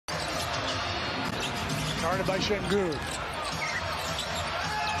Guarded by Şengün.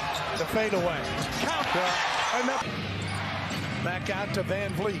 The fadeaway. Count. Back out to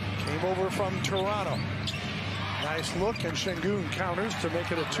Van Vliet. Came over from Toronto. Nice look, and Şengün counters to make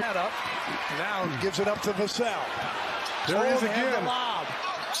it a 2. Up. Now gives it up to Vassell. There he is again. The lob.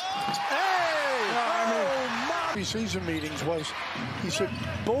 Preseason meetings was, he said,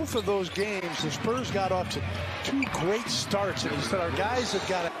 both of those games, the Spurs got off to 2 great starts, and he said our guys have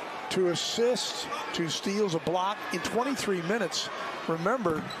got to assist, 2 steals, a block in 23 minutes.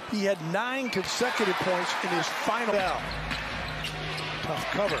 Remember, he had 9 consecutive points in his final out. Tough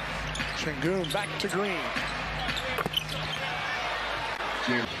cover. Şengün back to Green.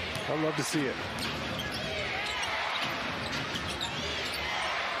 I'd love to see it.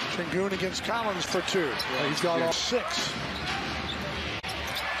 Şengün against Collins for 2. Yeah, he's got all 6.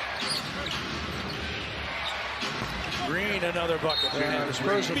 Green, another bucket. Yeah, the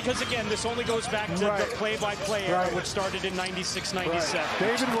Spurs because again, this only goes back to the play-by-play era, which started in 96, 97.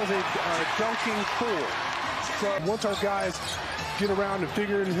 David was a dunking fool. So once our guys get around to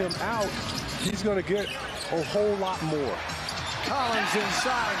figuring him out, he's going to get a whole lot more. Collins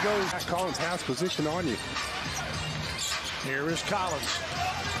inside goes. Collins has position on you. Here is Collins.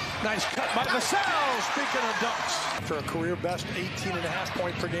 Nice cut by Vassell. Speaking of dunks. For a career best 18.5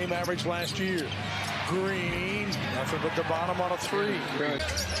 point per game average last year. Green, nothing but the bottom on a 3. Good.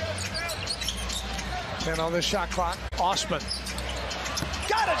 And on the shot clock, Osman.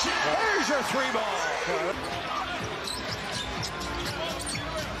 Got it! There's your 3 ball.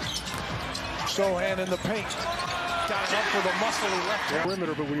 Sohan in the paint. Got it up for the muscle he left.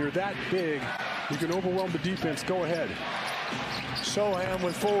 Perimeter, but when you're that big, you can overwhelm the defense. Go ahead. Sohan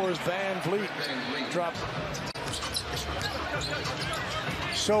with 4s. Van Vliet drop.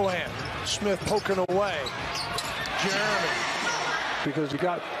 Sohan. Smith poking away. Jeremy. Because you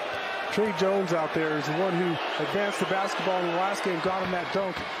got Trey Jones out there is the one who advanced the basketball in the last game, got him that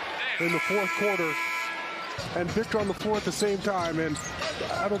dunk in the 4th quarter. And Victor on the floor at the same time. And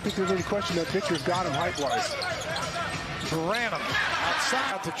I don't think there's any question that Victor's got him height-wise. Durant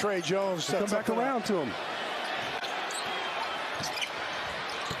outside to Trey Jones. Come back around to him.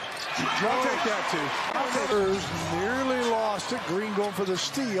 I'll take that too. Nearly lost it. Green going for the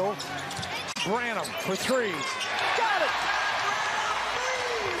steal. Branham for 3. Got it!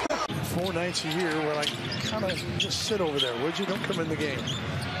 4 nights a year where I kind of just sit over there. Would you? Don't come in the game.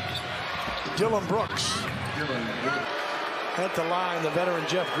 Dylan Brooks. At the line, the veteran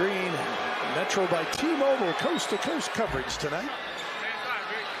Jeff Green. Metro by T-Mobile, coast-to-coast coverage tonight.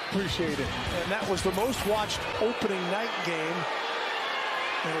 Appreciate it. And that was the most watched opening night game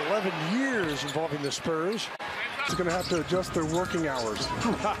in 11 years involving the Spurs. They're going to have to adjust their working hours.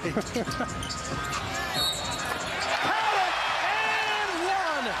 Right. And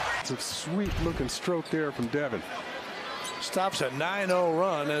 1. It's a sweet-looking stroke there from Devin. Stops a 9-0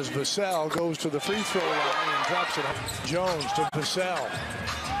 run as Vassell goes to the free throw line and drops it up. Jones to Vassell.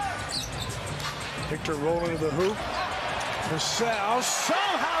 Victor rolling to the hoop. Vassell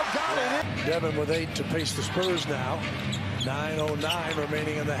somehow got it in. Devin with 8 to pace the Spurs now. 9:09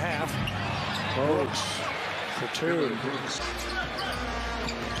 remaining in the half. Brooks for 2.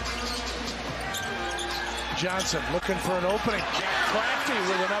 Johnson looking for an opening. Crafty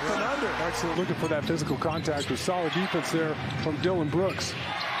with an up and under. Excellent, looking for that physical contact with solid defense there from Dylan Brooks.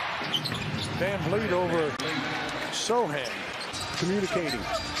 Van Vliet over Sohan. Communicating.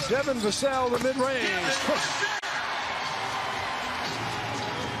 Devin Vassell, the mid-range.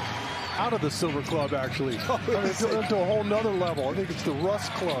 Out of the Silver Club, actually. It's to a whole nother level. I think it's the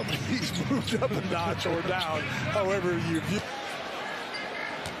Rust Club. He's moved up a notch or down, however you view.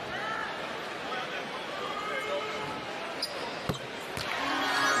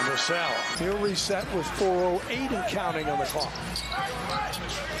 Vassell. He'll reset with 4:08 and counting on the clock.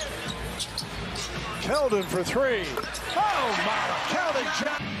 Keldon for 3. Oh, my. Keldon.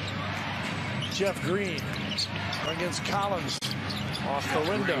 Jeff Green against Collins. Off the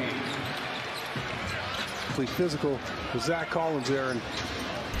window. Physical with Zach Collins there, and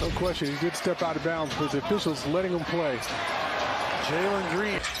no question he did step out of bounds, but the officials letting him play. Jalen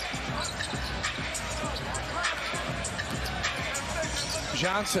Green.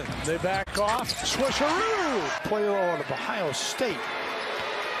 Johnson, they back off. Swisheroo! Player on of Ohio State.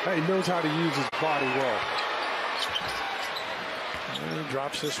 He knows how to use his body well. And he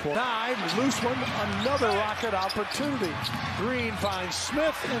drops this one. Loose one, another rocket opportunity. Green finds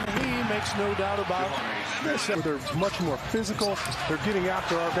Smith, and he makes no doubt about this. They're much more physical. They're getting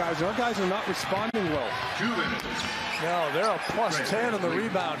after our guys, and our guys are not responding well. No, they're a plus 10 in the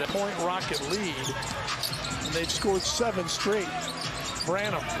rebound. Point Rocket lead. And they've scored 7 straight.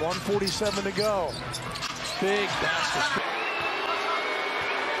 Branham, 1:47 to go. Big basket.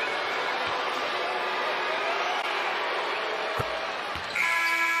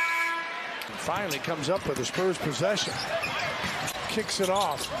 Finally comes up with a Spurs possession. Kicks it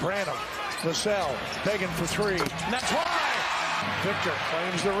off. Branham. Vassell begging for three. And that's why. Victor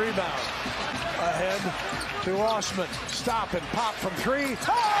claims the rebound. Ahead to Osman. Stop and pop from three.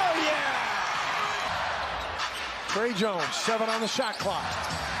 Oh, yeah! Trey Jones, 7 on the shot clock.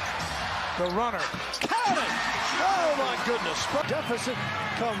 The runner. Count it! Oh, my goodness. Deficit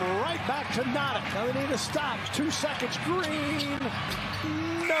come right back to Nada. Now they need a stop. 2 seconds. Green.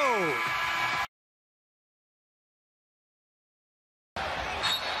 No.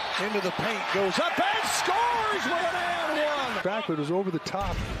 Into the paint, goes up and scores with an and one. Backward was over the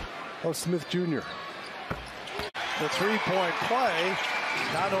top of Smith Jr. The three-point play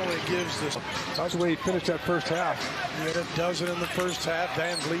not only gives this. That's the way he finished that first half. He had a dozen in the first half.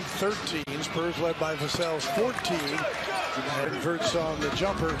 Van Vliet 13. Spurs led by Vassell's 14. And Verts on the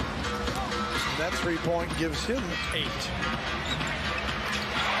jumper. That three-point gives him 8.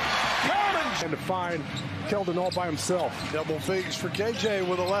 And to find Keldon all by himself. Double figs for KJ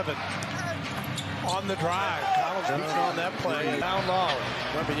with 11. On the drive. Collins beating on that play. Down low.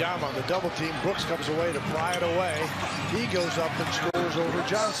 Wembanyama on the double team. Brooks comes away to pry it away. He goes up and scores over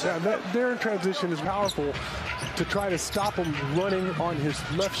Johnson. Yeah, their transition is powerful to try to stop him running on his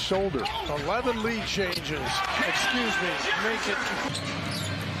left shoulder. 11 lead changes. Excuse me. Make it.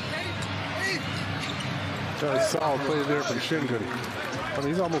 Very solid play there from Şengün. I mean,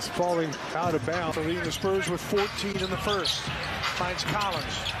 he's almost falling out of bounds. Leading the Spurs with 14 in the first. Finds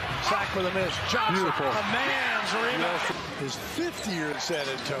Collins. Sack with a miss. Johnson. Beautiful. A man's rebound. His 5th year in San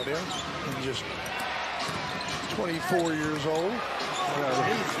Antonio. And just 24 years old.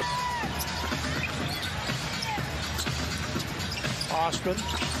 Osman.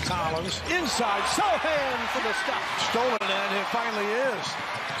 Collins. Inside. Sohan for the stop. Stolen, and it finally is.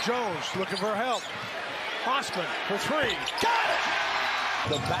 Jones looking for help. Osman for three. Got it!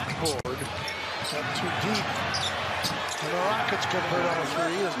 The backboard up too deep. And the Rockets convert on a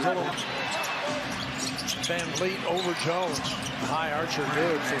three as Dylan. Van Vliet over Jones. High archer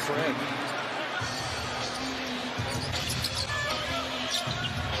good for Fred.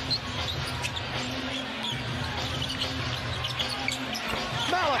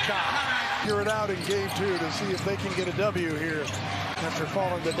 Malachi. Figure it out in game 2 to see if they can get a W here after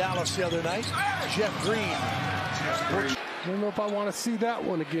falling to Dallas the other night. Jeff Green. I don't know if I want to see that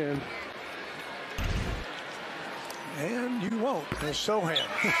one again. And you won't. There's Sohan.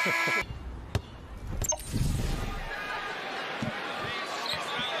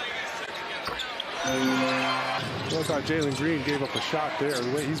 Looks like Jalen Green gave up a shot there.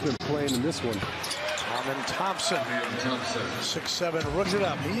 The way he's been playing in this one. Armin Thompson, 6'7", rooks it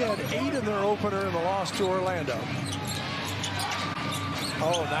up. He had 8 in their opener in the loss to Orlando.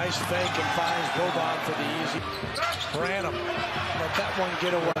 Oh, nice fake and finds Boban for the easy. Branham, let that one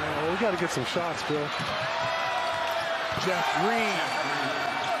get away. We got to get some shots, Bill. Jeff Green.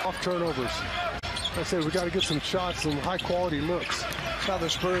 Off turnovers. I said we got to get some shots, some high-quality looks. That's how the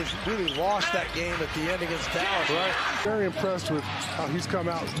Spurs really lost that game at the end against Dallas. Right. Very impressed with how he's come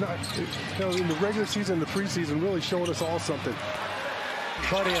out. Not, in the regular season, the preseason, really showing us all something.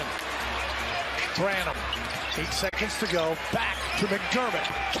 Cut in. Branham. 8 seconds to go. Back to McDermott.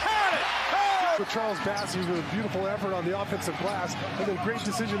 Got it! Oh! For Charles Bassey with a beautiful effort on the offensive glass, and then great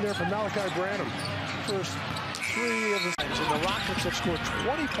decision there from Malachi Branham. First 3 of the times, and the Rockets have scored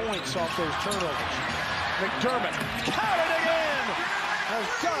 20 points off those turnovers. McDermott. Got it again! Has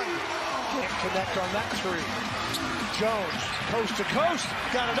done. Can't connect on that 3. Jones, coast to coast.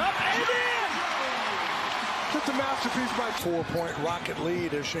 Got it up and in! Just a masterpiece by 4-point Rocket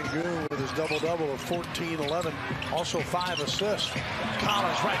lead as Şengün with his double-double of 14-11. Also 5 assists.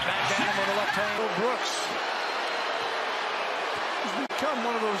 Collins right back down with the left hand. Brooks. He's become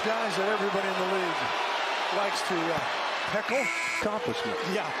one of those guys that everybody in the league likes to heckle. accomplishment.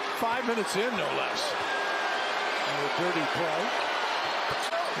 Yeah, 5 minutes in, no less. And a dirty play.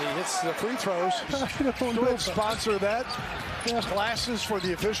 He hits the free throws. We'll sponsor that. Yeah. Classes for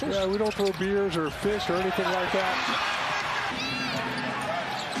the officials. Yeah, we don't throw beers or fish or anything like that.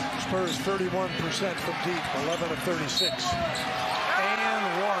 Spurs 31% from deep, 11 of 36. And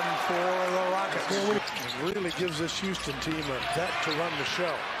 1 for the Rockets. It really gives this Houston team a vet to run the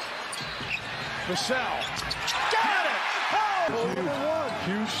show. Vassell. Got it! Oh,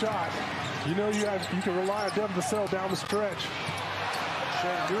 huge shot. You know you can rely on Devin Vassell down the stretch.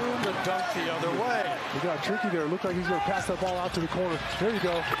 Şengün to dunk the other way. He got tricky there. Looked like he's going to pass that ball out to the corner. There you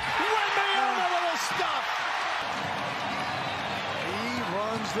go. Wembanyama with a stop. He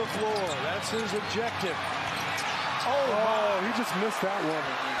runs the floor. That's his objective. Oh, he just missed that one.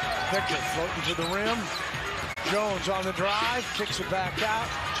 Victor floating to the rim. Jones on the drive, kicks it back out.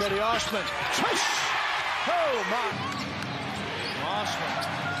 Cedi Osman. Oh, my. Osman,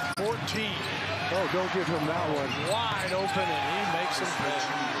 14. Oh, don't give him that one. Wide open, and he makes him play.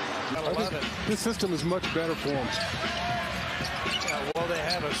 I think this system is much better for him. Yeah, well, they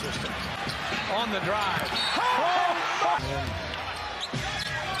have a system. On the drive.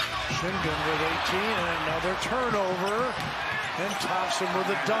 Shingun with 18, and another turnover. And Thompson with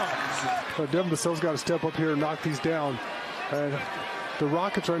a dunk. Devin Vassell's got to step up here and knock these down. And the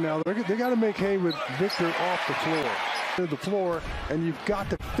Rockets right now, they got to make hay with Victor off the floor. The floor, and you've got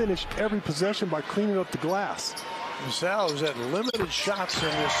to finish every possession by cleaning up the glass. Vassell was at limited shots in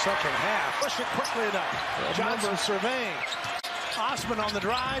the second half. Push it quickly enough. Johnson surveying. Osman on the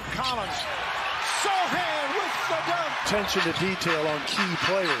drive. Collins. Sohan with the dunk. Attention to detail on key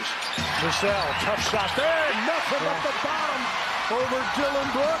players. Vassell, tough shot there. Nothing but the bottom over Dylan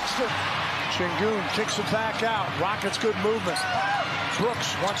Brooks. Şengün kicks it back out. Rockets good movement.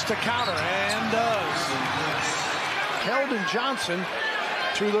 Brooks wants to counter and does. Keldon Johnson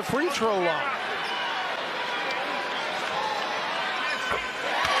to the free throw line.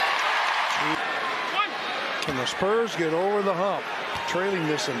 Can the Spurs get over the hump? Trailing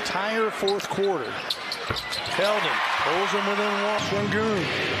this entire fourth quarter. Keldon pulls him within one. Şengün,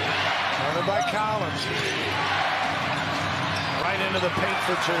 countered by Collins. Right into the paint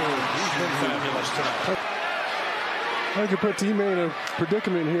for two. He's been fabulous tonight. I could put teammate in a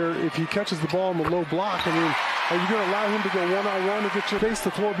predicament here if he catches the ball in the low block. I mean, are you going to allow him to go one-on-one to get your face to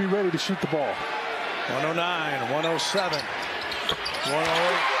the floor, be ready to shoot the ball? 109, 107,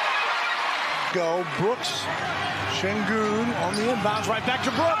 108. Go. Brooks. Şengün on the inbounds. Right back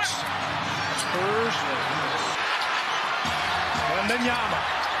to Brooks. Spurs. Wembanyama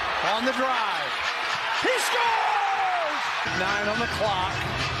on the drive. He scores! 9 on the clock.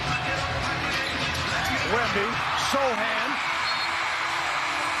 Wemby. Sohan.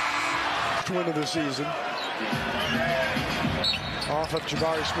 Win of the season. Off of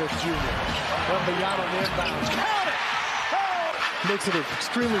Jabari Smith Jr. Wembanyama on the inbounds. Count it! Makes it an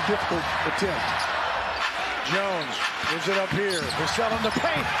extremely difficult attempt. Jones gives it up here. Vassell in the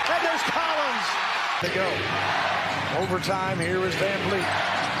paint, and there's Collins. They go. Overtime, here is Van Vliet.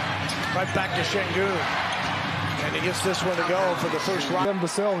 Right back to Şengün. And he gets this one to go for the first round. Devin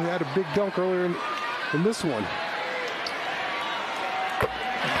Vassell had a big dunk earlier in this one.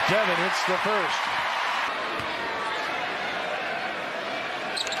 Devin hits the first.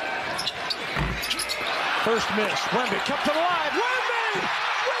 First miss. Wemby kept it alive. Wemby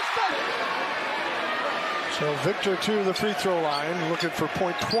with the... So Victor to the free throw line, looking for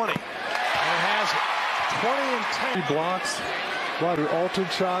point 20. And has it. 20 and 10. Blocks, a lot of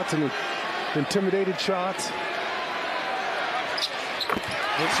altered shots and intimidated shots.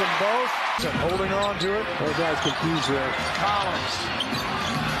 Gets them both. And holding on to it. That guy's confused there. Collins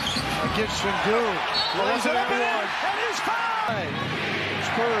against Şengün. Lays it up and he's fouled.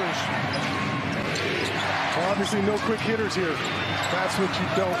 Spurs. Well, obviously no quick hitters here. That's what you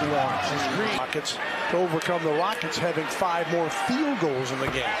don't want. Rockets to overcome the Rockets having 5 more field goals in the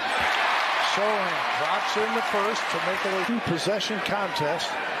game. Sohan drops in the first to make it a 2-possession contest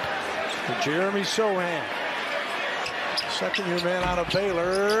for Jeremy Sohan. Second-year man out of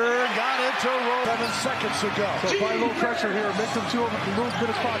Baylor. Got it to roll 7 seconds to go. So apply a little pressure here. Make them chew up a little bit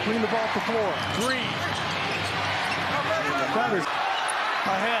of clock. Clean the ball off the floor. Green.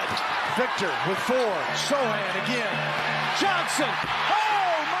 Ahead. Victor with 4. Sohan again. Johnson.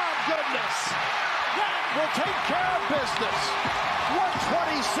 Oh, my goodness. That will take care of business.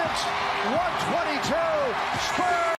 126, 122. Spurs.